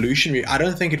anything revolutionary. I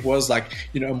don't think it was like,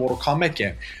 a Mortal Kombat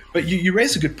game. But you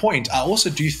raised a good point. I also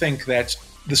do think that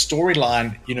the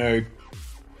storyline,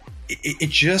 it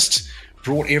just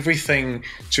brought everything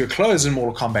to a close in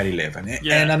Mortal Kombat 11.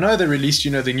 Yeah. And I know they released,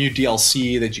 the new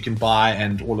DLC that you can buy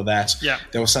and all of that. Yeah.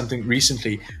 There was something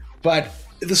recently. But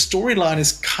the storyline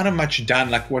is kind of much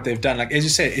done, like what they've done. Like, as you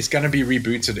said, it's going to be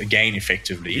rebooted again,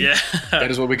 effectively. Yeah.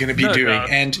 That is what we're going to be doing. Doubt.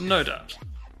 And no doubt.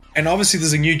 And obviously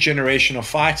there's a new generation of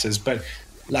fighters, but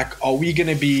like, are we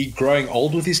going to be growing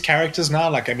old with these characters now?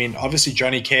 Like, I mean, obviously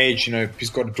Johnny Cage, he's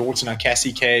got a daughter now,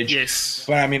 Cassie Cage. Yes.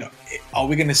 But I mean, are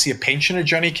we going to see a pensioner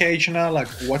Johnny Cage now? Like,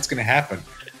 what's going to happen?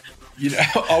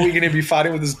 Are we going to be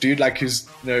fighting with this dude like who's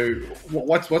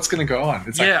what's going to go on?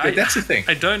 It's like, that's the thing.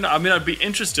 I don't know. I mean, I'd be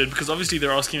interested because obviously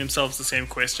they're asking themselves the same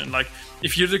question. Like,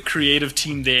 if you're the creative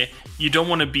team there, you don't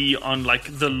want to be on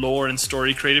like the lore and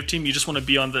story creative team. You just want to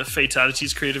be on the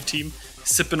fatalities creative team,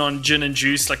 sipping on gin and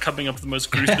juice, like coming up with the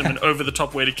most gruesome and over the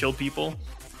top way to kill people.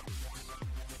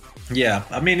 Yeah,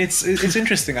 I mean, it's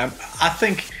interesting. I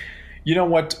think,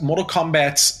 Mortal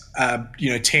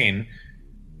Kombat 10.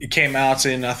 It came out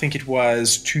in, I think it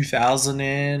was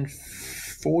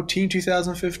 2014,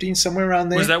 2015, somewhere around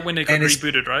there. Was that when it got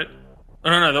rebooted, right? Oh,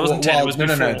 no, that wasn't 10, it was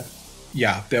before. No.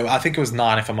 Yeah, I think it was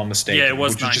 9, if I'm not mistaken. Yeah, it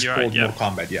was 9, just you're called right, Mortal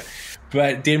Kombat, yeah.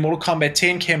 But then Mortal Kombat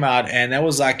 10 came out, and that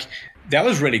was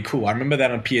really cool. I remember that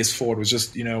on PS4. It was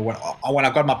just, when I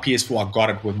got my PS4, I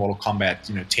got it with Mortal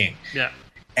Kombat, 10. Yeah.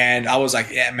 And I was like,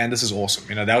 yeah, man, this is awesome.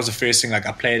 That was the first thing, like,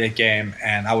 I played that game,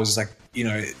 and I was like,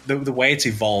 the way it's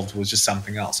evolved was just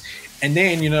something else. And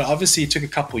then, obviously it took a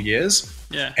couple years.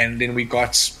 Yeah. And then we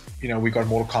got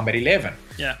Mortal Kombat 11.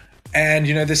 Yeah. And,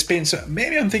 they spend, so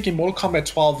maybe I'm thinking Mortal Kombat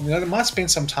 12, they might spend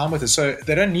some time with it. So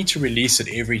they don't need to release it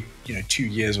every, 2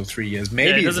 years or 3 years.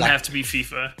 Maybe it doesn't have to be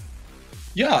FIFA.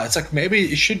 Yeah, it's like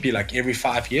maybe it should be like every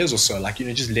 5 years or so. Like,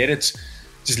 just let it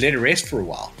just let it rest for a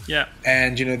while. Yeah.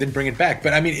 And, then bring it back.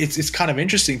 But I mean, it's kind of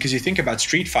interesting because you think about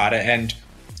Street Fighter, and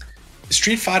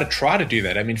Street Fighter tried to do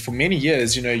that. I mean, for many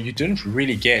years, you didn't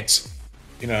really get,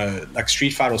 like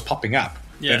Street Fighter was popping up.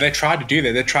 Yeah. They tried to do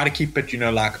that. They try to keep it,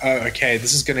 like, oh, okay,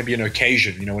 this is going to be an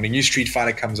occasion. When a new Street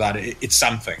Fighter comes out, it's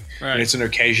something. Right. It's an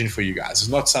occasion for you guys. It's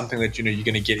not something that, you're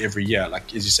going to get every year,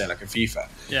 like, as you say, like a FIFA.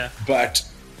 Yeah. But,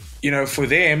 for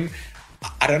them,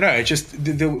 I don't know. It just,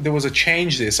 there was a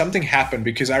change there. Something happened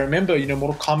because I remember,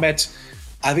 Mortal Kombat,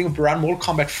 I think around Mortal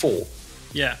Kombat 4.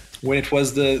 Yeah. When it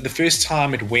was the first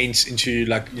time it went into,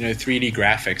 like, 3D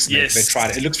graphics. Yes. They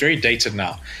tried it. It looks very dated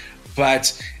now.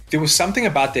 But there was something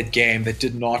about that game that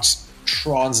did not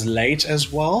translate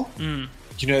as well.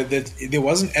 That it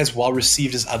wasn't as well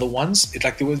received as other ones. It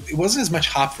wasn't as much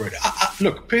hype for it.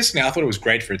 Look, personally, I thought it was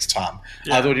great for its time.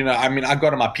 Yeah. I thought, I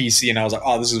got on my PC and I was like,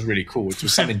 oh, this is really cool. It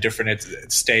was something different at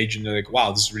the stage, and like,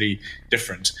 wow, this is really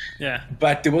different. Yeah.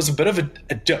 But there was a bit of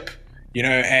a dip,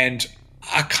 and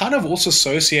I kind of also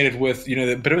associated with,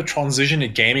 the bit of a transition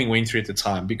that gaming went through at the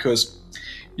time, because,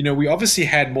 we obviously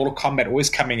had Mortal Kombat always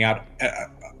coming out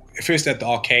first at the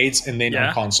arcades and then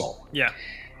on console. Yeah.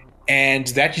 And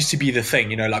that used to be the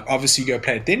thing, like obviously you go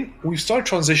play it. Then we started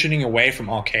transitioning away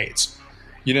from arcades.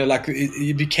 Like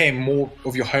it became more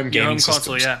of your home gaming console,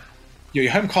 systems. Your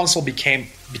home console became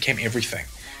everything.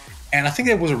 And I think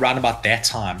that was around about that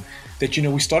time that,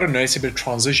 we started noticing a bit of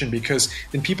transition, because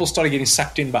then people started getting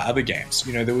sucked in by other games.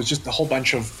 There was just a whole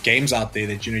bunch of games out there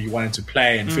that, you wanted to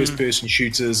play, and first-person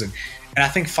shooters. And I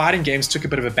think fighting games took a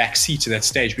bit of a backseat to that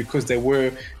stage, because they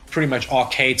were pretty much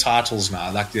arcade titles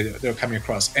now, like they were coming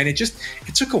across. And it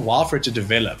took a while for it to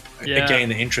develop, again,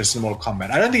 the interest in Mortal Kombat.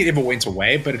 I don't think it ever went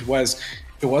away, but it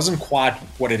wasn't quite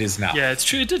what it is now. Yeah, it's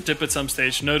true. It did dip at some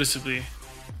stage, noticeably.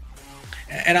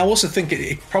 And I also think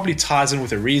it probably ties in with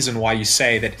the reason why you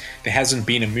say that there hasn't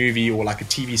been a movie or like a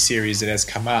TV series that has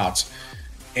come out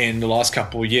in the last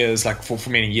couple of years, like for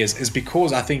many years, is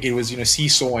because I think it was,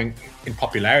 seesawing in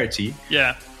popularity.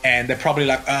 Yeah. And they're probably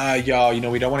like, we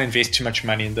don't want to invest too much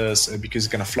money in this because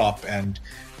it's going to flop, and,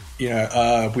 we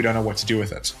don't know what to do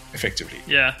with it, effectively.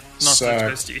 Yeah, not so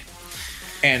tasty.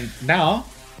 And now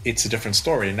it's a different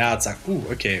story. Now it's like, ooh,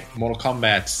 okay, Mortal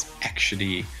Kombat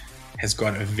actually has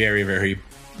got a very, very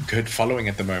good following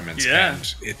at the moment. Yeah.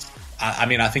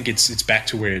 And I think it's back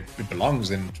to where it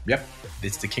belongs, and yep,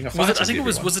 it's the king of fighters. I think it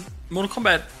was it Mortal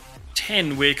Kombat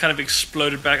 10 where it kind of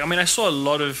exploded back? I mean, I saw a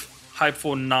lot of hype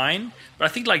for 9, but I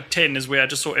think like 10 is where I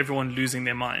just saw everyone losing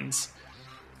their minds.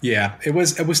 Yeah, it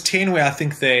was 10 where I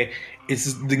think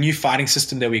it's the new fighting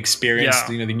system that we experienced,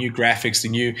 the new graphics,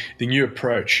 the new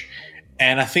approach.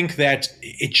 And I think that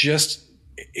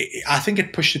I think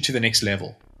it pushed it to the next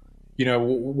level.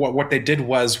 What they did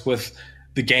was, with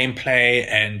the gameplay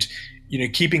and,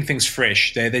 keeping things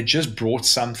fresh, they just brought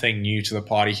something new to the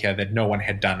party here that no one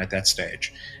had done at that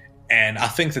stage. And I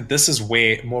think that this is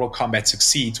where Mortal Kombat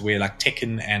succeeds, where like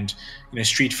Tekken and,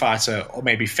 Street Fighter or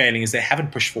maybe failing, is they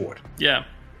haven't pushed forward. Yeah.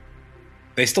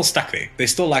 They're still stuck there. They're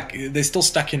still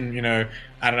stuck in,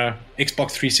 I don't know,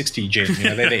 Xbox 360 gen.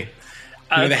 They're there.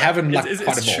 They haven't quite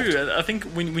evolved. It's true. I think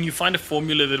when you find a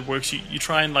formula that works, you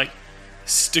try and like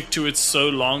stick to it so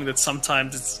long that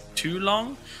sometimes it's too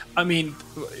long. I mean,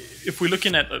 if we're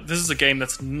looking at, this is a game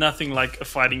that's nothing like a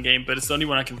fighting game, but it's the only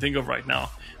one I can think of right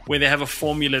now, where they have a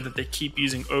formula that they keep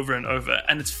using over and over,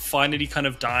 and it's finally kind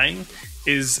of dying,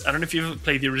 is, I don't know if you ever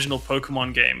played the original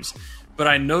Pokemon games, but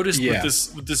I noticed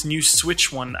with this new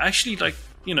Switch one, actually, like,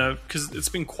 because it's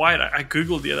been quiet, I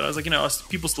Googled the other, I was like, are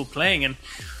people still playing? And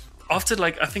after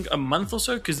like, I think a month or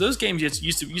so, because those games you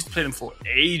used to play them for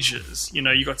ages,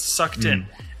 you got sucked in,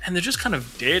 and they're just kind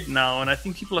of dead now. And I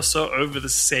think people are so over the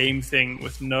same thing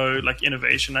with no like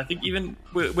innovation. I think even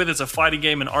whether it's a fighting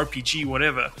game, an RPG,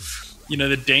 whatever,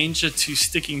 the danger to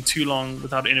sticking too long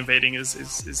without innovating is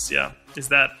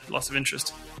that loss of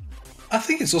interest. I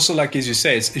think it's also like, as you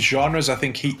say, it's genres, I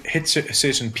think he hits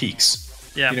certain peaks.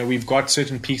 Yeah. We've got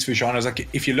certain peaks for genres. Like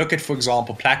if you look at, for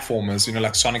example, platformers,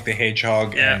 like Sonic the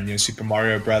Hedgehog and Super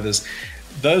Mario Brothers,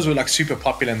 those were like super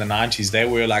popular in the 90s. They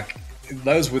were like,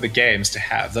 those were the games to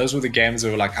have. Those were the games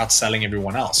that were like outselling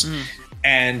everyone else.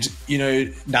 And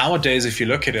nowadays, if you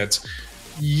look at it,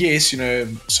 yes,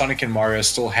 Sonic and Mario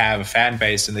still have a fan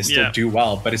base and they still do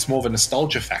well, but it's more of a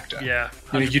nostalgia factor. Yeah,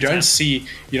 you don't see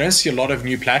a lot of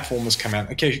new platformers come out.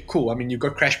 Okay, cool. I mean, you've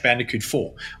got Crash Bandicoot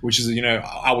 4, which is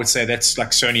I would say that's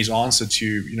like Sony's answer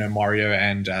to Mario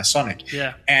and Sonic.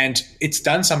 Yeah, and it's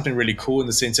done something really cool in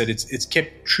the sense that it's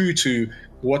kept true to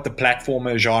what the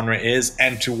platformer genre is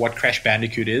and to what Crash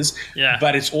Bandicoot is. Yeah,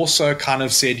 but it's also kind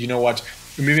of said, we're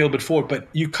moving a little bit forward. But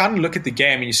you kind of look at the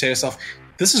game and you say to yourself,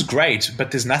 this is great, but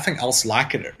there's nothing else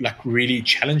like it, like really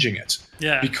challenging it.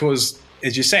 Yeah. Because,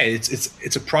 as you say,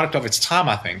 it's a product of its time,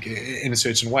 I think, in a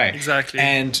certain way. Exactly.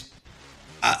 And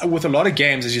with a lot of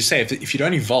games, as you say, if you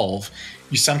don't evolve,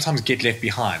 you sometimes get left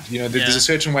behind. There's a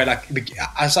certain way, like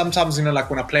I sometimes, like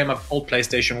when I play my old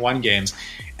PlayStation 1 games,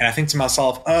 and I think to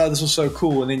myself, oh, this was so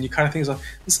cool. And then you kind of think,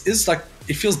 this is like,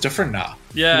 it feels different now.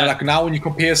 Yeah. Like now when you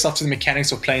compare yourself to the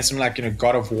mechanics of playing something like,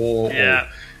 God of War, or, and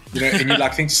you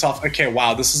like think to yourself, okay,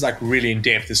 wow, this is like really in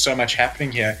depth. There's so much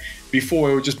happening here. Before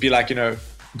it would just be like,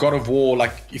 God of War,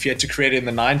 like if you had to create it in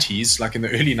the 90s, like in the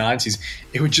early 90s,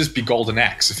 it would just be Golden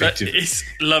Axe, effectively.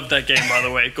 Love that game, by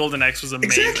the way. Golden Axe was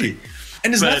amazing. Exactly.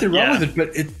 And there's nothing wrong with it,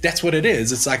 but that's what it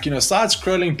is. It's like,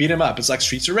 side-scrolling, beat 'em up. It's like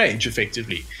Streets of Rage,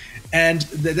 effectively. And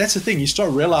that's the thing. You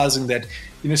start realizing that,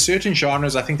 certain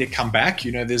genres, I think they come back.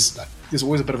 There's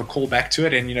always a bit of a callback to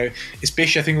it. And,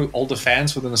 especially I think with older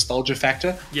fans for the nostalgia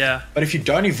factor. Yeah. But if you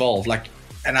don't evolve,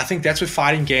 and I think that's with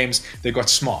fighting games, they got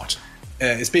smart.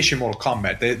 Especially Mortal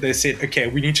Kombat. They said, okay,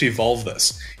 we need to evolve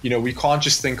this. We can't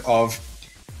just think of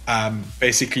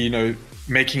basically,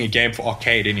 making a game for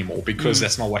arcade anymore, because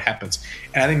that's not what happens.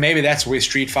 And I think maybe that's where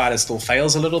Street Fighter still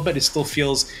fails a little bit. It still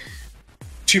feels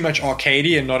too much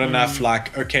arcadey and not enough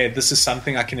like, okay, this is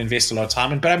something I can invest a lot of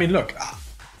time in. But I mean, look,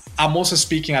 I'm also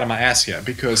speaking out of my ass here,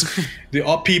 because there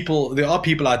are people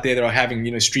out there that are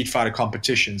having, Street Fighter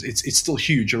competitions. It's still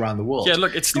huge around the world. Yeah,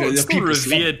 look, it's still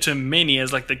revered to many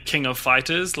as like the king of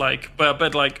fighters,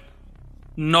 but like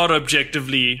not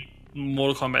objectively,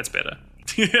 Mortal Kombat's better.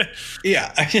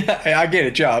 Yeah, I get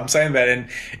it. Yeah, I'm saying that, and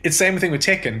it's the same thing with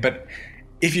Tekken. But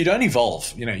if you don't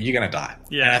evolve, you're gonna die.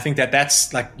 Yeah, and I think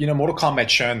that's like, Mortal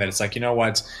Kombat's shown that it's like,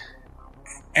 what.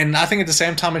 And I think at the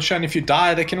same time, it's shown if you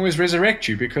die, they can always resurrect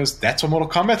you, because that's what Mortal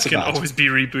Kombat's about. It can always be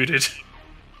rebooted.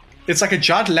 It's like a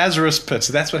giant Lazarus pit,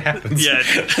 so that's what happens. Yeah.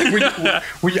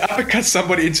 when you uppercut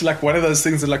somebody into like one of those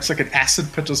things that looks like an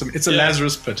acid pit or something, it's a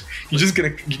Lazarus pit. You're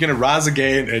gonna rise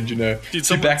again, and Dude, back to the next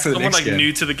game. Someone like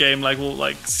new to the game, like will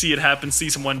like see it happen, see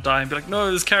someone die, and be like,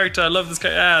 "No, this character, I love this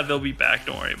guy." They'll be back.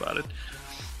 Don't worry about it.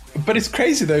 But it's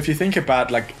crazy though if you think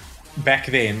about like back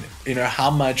then,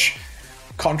 how much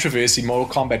controversy Mortal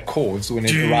Kombat caused when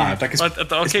it arrived. Like at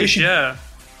the arcade,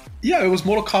 Yeah, it was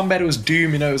Mortal Kombat, it was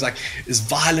Doom, it was like, it's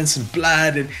violence and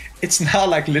blood, and it's now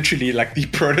like literally like the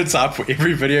prototype for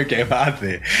every video game out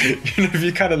there. If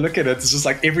you kind of look at it, it's just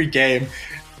like every game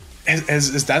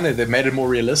has done it. They've made it more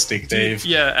realistic.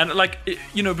 And like,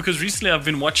 because recently I've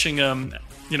been watching,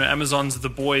 Amazon's The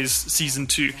Boys season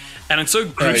 2, and it's so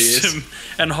gruesome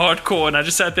and hardcore, and I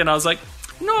just sat there and I was like,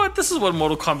 no, this is what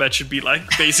Mortal Kombat should be like,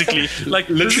 basically. Like,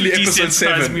 literally episode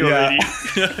 7.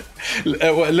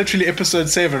 Literally episode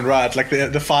 7, right? Like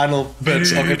the final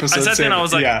bits of episode 7. I sat there and I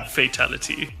was like,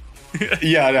 fatality.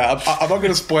 I'm not going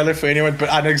to spoil it for anyone,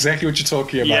 but I know exactly what you're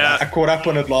talking about. Yeah. I caught up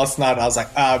on it last night. I was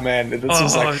like, man, this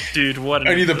is like, dude, what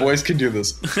only the boys can do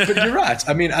this. But you're right.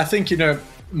 I mean, I think,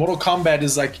 Mortal Kombat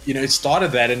is like, it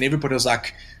started that, and everybody was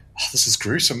like, oh, this is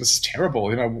gruesome. This is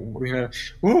terrible.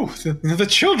 Ooh, the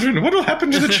children. What will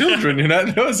happen to the children?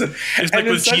 It was it's like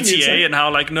with GTA and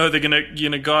how like, no, they're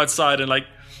gonna go outside and like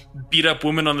beat up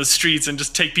women on the streets and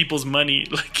just take people's money.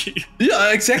 Like,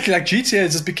 yeah, exactly. Like GTA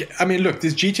just became. I mean, look,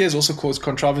 this GTA has also caused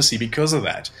controversy because of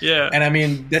that. Yeah, and I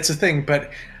mean that's the thing.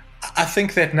 But I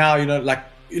think that now, like,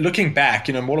 looking back,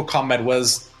 Mortal Kombat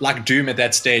was like Doom at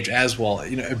that stage as well,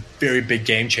 a very big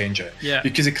game changer. Yeah.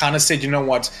 Because it kind of said,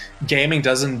 what, gaming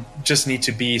doesn't just need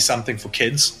to be something for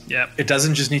kids. Yeah. It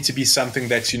doesn't just need to be something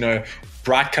that's,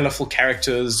 bright, colorful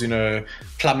characters,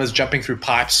 plumbers jumping through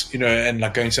pipes, and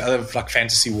like going to other like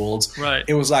fantasy worlds. Right.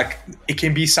 It was like, it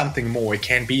can be something more. It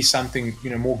can be something,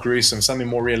 more gruesome, something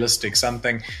more realistic,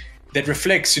 something that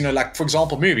reflects, like, for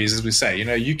example, movies, as we say,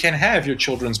 you can have your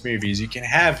children's movies, you can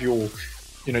have your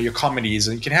comedies,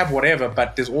 and you can have whatever,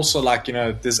 but there's also like,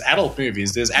 there's adult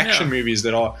movies, there's action movies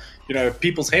that are,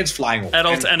 people's heads flying off.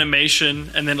 Adult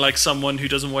animation, and then like someone who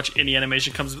doesn't watch any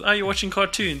animation comes, oh, you're watching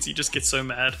cartoons, you just get so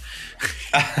mad.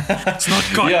 It's not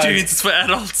cartoons, it's for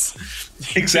adults.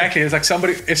 Exactly. It's like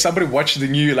if somebody watched the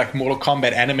new like Mortal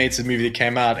Kombat animated movie that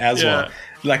came out as well,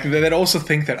 like they'd also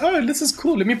think that, oh, this is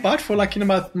cool, let me buy it for like,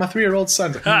 my 3-year-old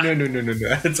son. Like, no.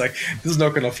 It's like, this is not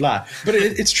going to fly. But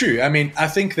it's true. I mean, I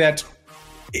think that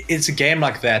it's a game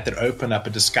like that opened up a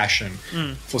discussion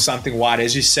for something wide,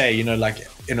 as you say,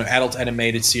 adult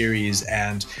animated series,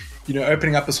 and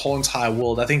opening up this whole entire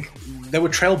world. I think they were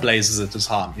trailblazers at the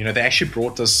time. They actually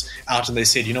brought this out and they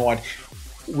said, you know what,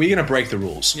 we're going to break the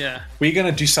rules. Yeah, we're going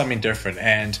to do something different.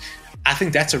 And I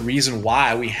think that's a reason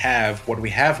why we have what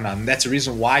we have now, and that's a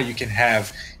reason why you can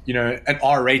have an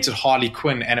R-rated Harley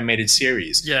Quinn animated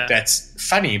series that's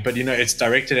funny, but it's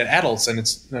directed at adults and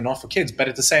it's not for kids. But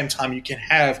at the same time, you can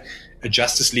have a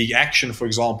Justice League action, for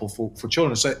example, for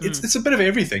children. So it's a bit of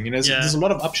everything. There's a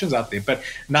lot of options out there. But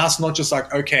now it's not just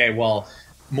like, okay, well,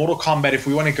 Mortal Kombat, if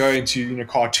we want to go into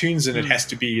cartoons, and it has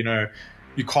to be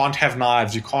you can't have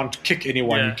knives, you can't kick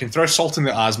anyone, you can throw salt in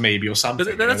their eyes maybe or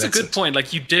something. But that's a good point.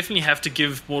 Like, you definitely have to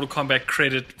give Mortal Kombat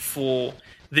credit for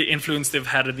the influence they've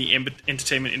had in the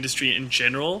entertainment industry in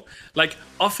general. Like,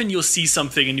 often you'll see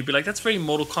something and you'll be like, that's very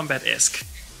Mortal Kombat-esque.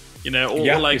 Or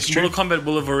like Mortal Kombat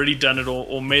will have already done it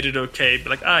or made it okay. But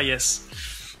like, yes.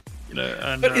 And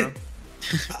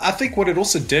I think what it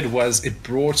also did was it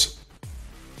brought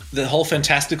the whole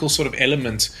fantastical sort of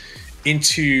element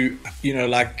into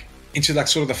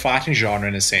sort of the fighting genre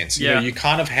in a sense. You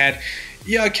kind of had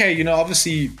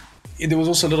obviously there was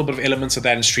also a little bit of elements of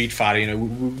that in Street Fighter.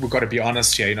 We've got to be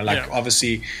honest here.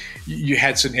 Obviously you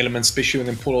had certain elements, especially when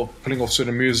they're pulling off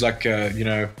certain moves like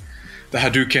the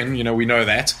Hadouken. We know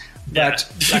that.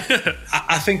 But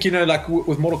I think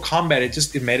with Mortal Kombat,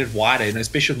 it made it wider,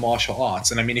 especially with martial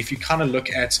arts. And I mean, if you kind of look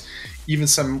at even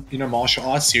some martial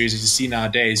arts series that you see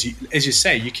nowadays, as you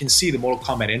say, you can see the Mortal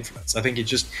Kombat influence. I think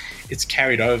it's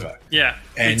carried over. Yeah,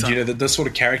 and the sort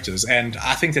of characters, and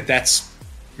I think that's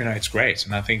it's great.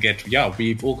 And I think that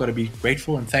we've all got to be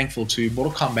grateful and thankful to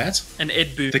Mortal Kombat and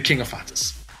Ed Boon, the King of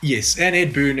Fighters. Yes, and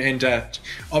Ed Boon, and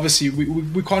obviously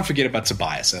we can't forget about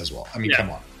Tobias as well. I mean, come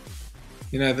on.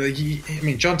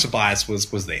 John Tobias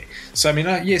was there. So, I mean,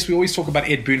 yes, we always talk about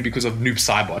Ed Boon because of Noob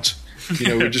Saibot.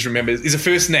 We just remember his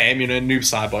first name, Noob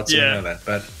Saibot, so we know that.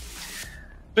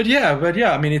 But yeah,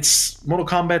 I mean, Mortal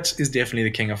Kombat is definitely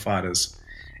the king of fighters.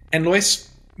 And Lois,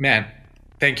 man,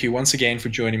 thank you once again for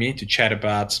joining me to chat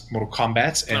about Mortal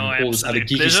Kombat and all this other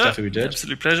geeky stuff that we did.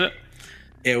 Absolute pleasure.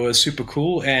 It was super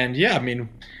cool. And yeah, I mean,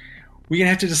 we're going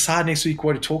to have to decide next week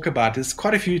what to talk about. There's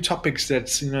quite a few topics that,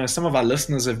 some of our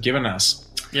listeners have given us.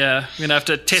 Yeah, we're going to have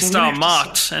to test our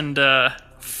might and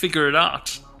figure it out.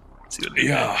 See what we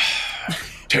do.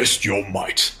 Test your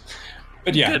might.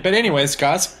 But anyways,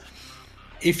 guys,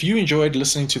 if you enjoyed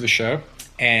listening to the show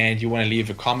and you want to leave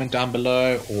a comment down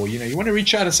below, or, you want to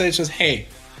reach out and say to us, hey,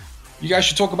 you guys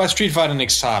should talk about Street Fighter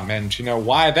next time, and,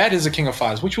 why that is a king of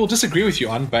fighters, which we'll disagree with you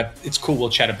on, but it's cool, we'll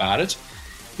chat about it.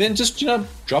 Then just,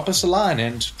 drop us a line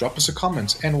and drop us a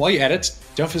comment. And while you're at it,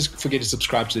 don't forget to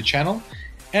subscribe to the channel.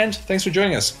 And thanks for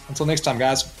joining us. Until next time,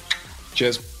 guys.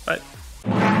 Cheers. Bye.